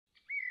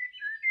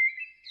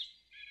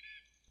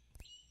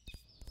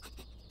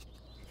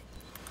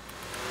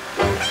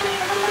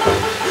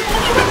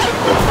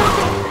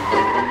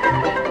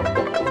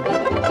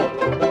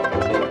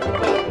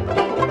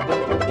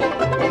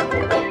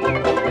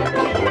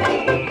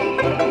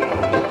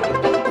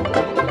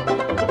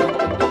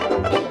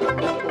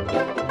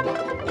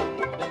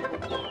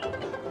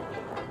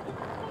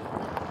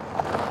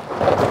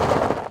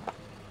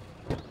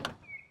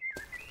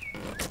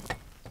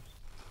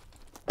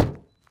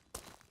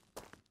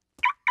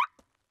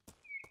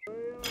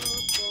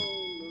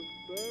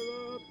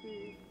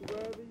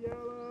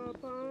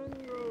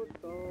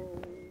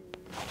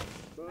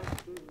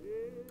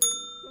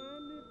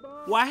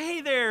Why,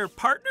 hey there,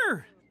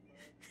 partner.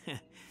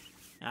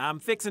 I'm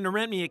fixing to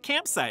rent me a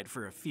campsite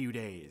for a few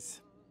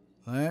days.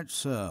 That's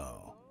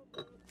so.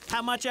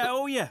 How much I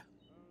owe you?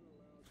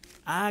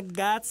 I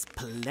got's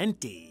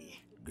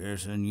plenty.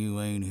 Guessing you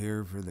ain't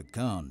here for the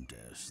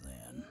contest,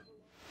 then.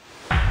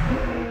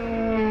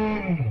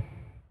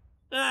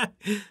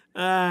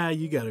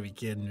 You gotta be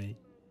kidding me.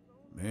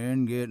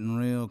 Been getting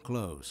real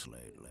close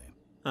lately.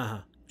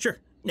 Sure.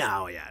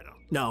 No, yeah,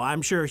 no,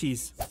 I'm sure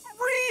he's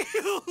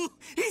real!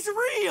 He's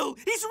real!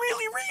 He's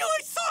really real!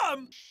 I saw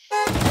him!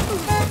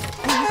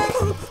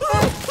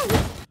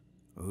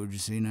 Who'd you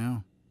see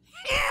now?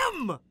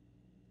 Him!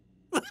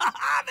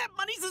 That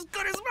money's as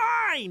good as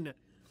mine!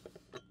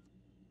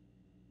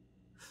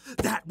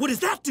 What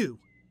does that do?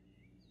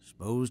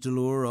 Supposed to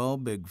lure all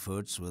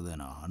Bigfoots within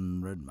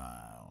 100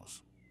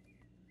 miles.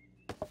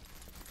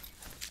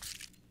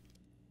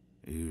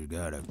 You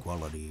got a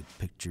quality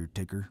picture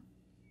ticker?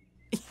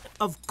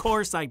 Of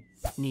course I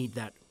need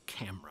that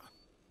camera.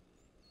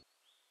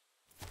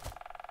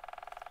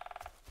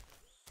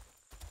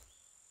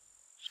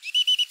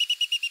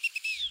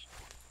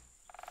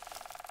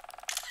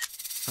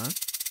 Huh?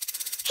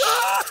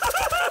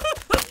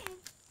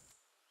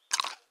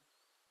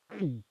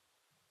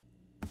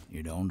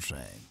 You don't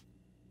say.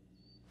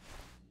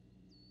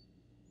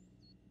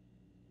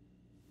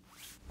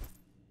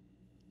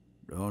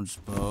 Don't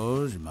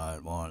suppose you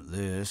might want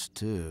this,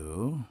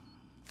 too?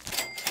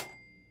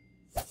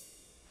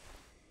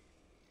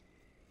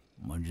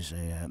 What'd you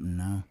say happened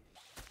now?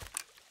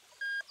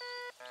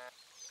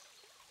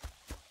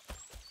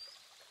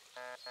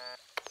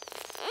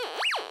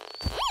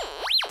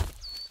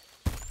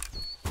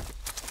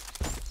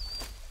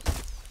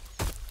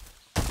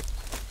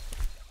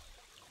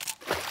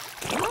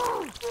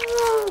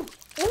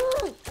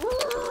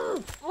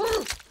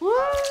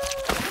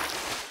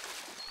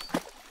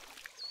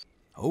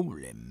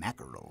 Holy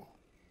mackerel.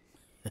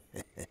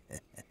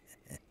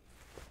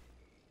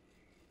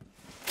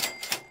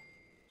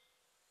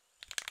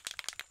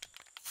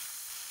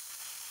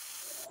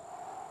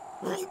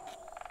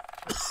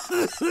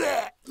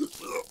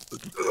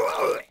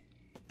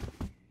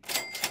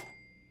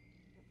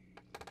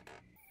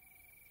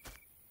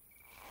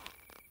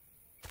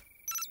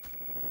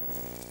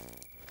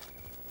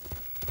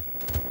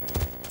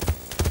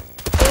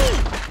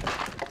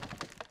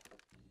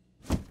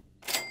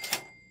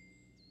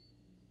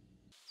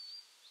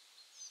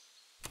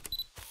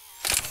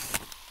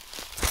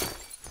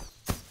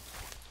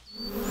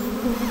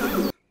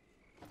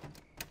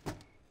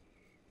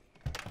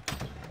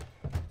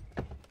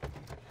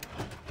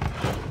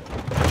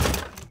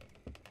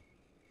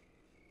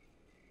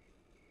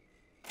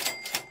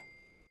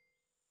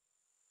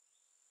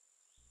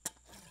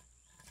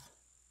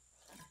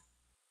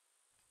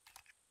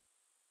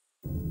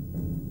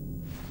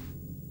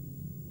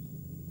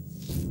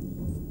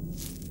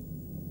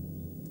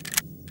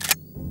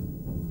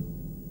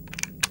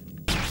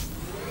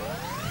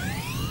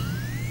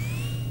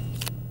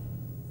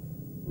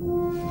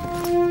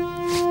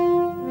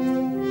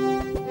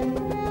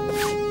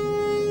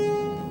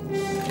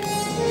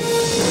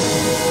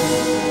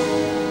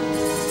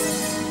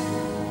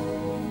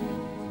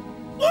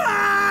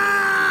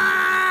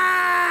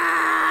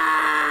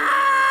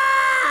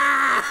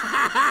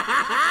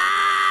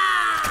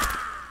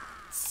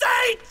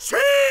 Say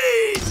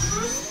cheese!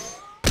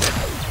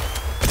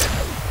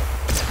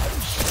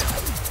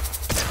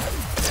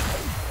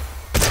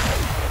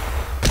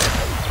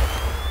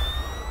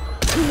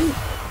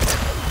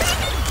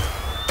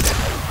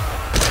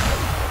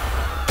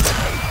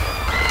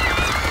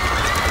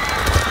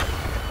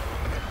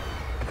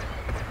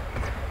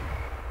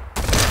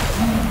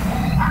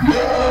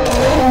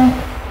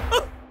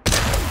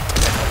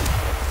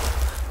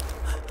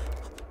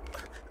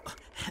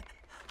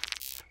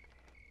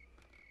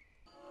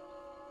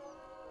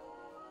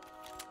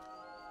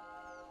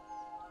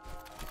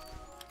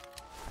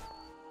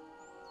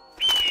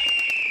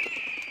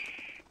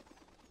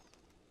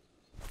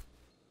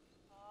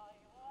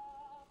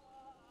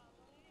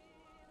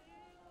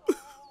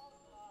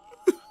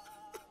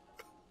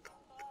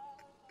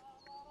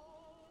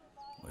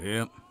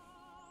 Well,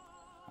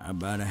 how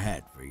about a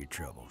hat for your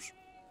troubles?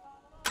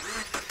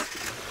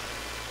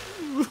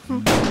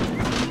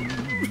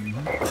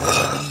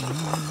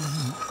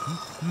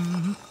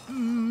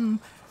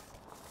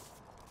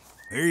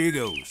 Here you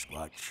go,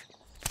 Squatch.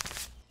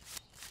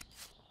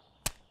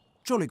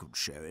 Jolly good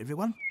show,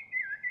 everyone.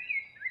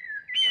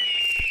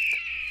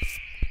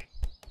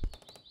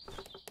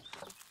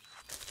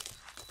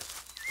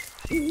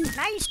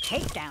 Nice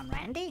takedown,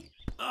 Randy.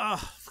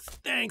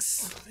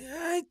 Thanks.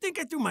 I think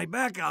I threw my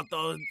back out,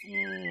 though.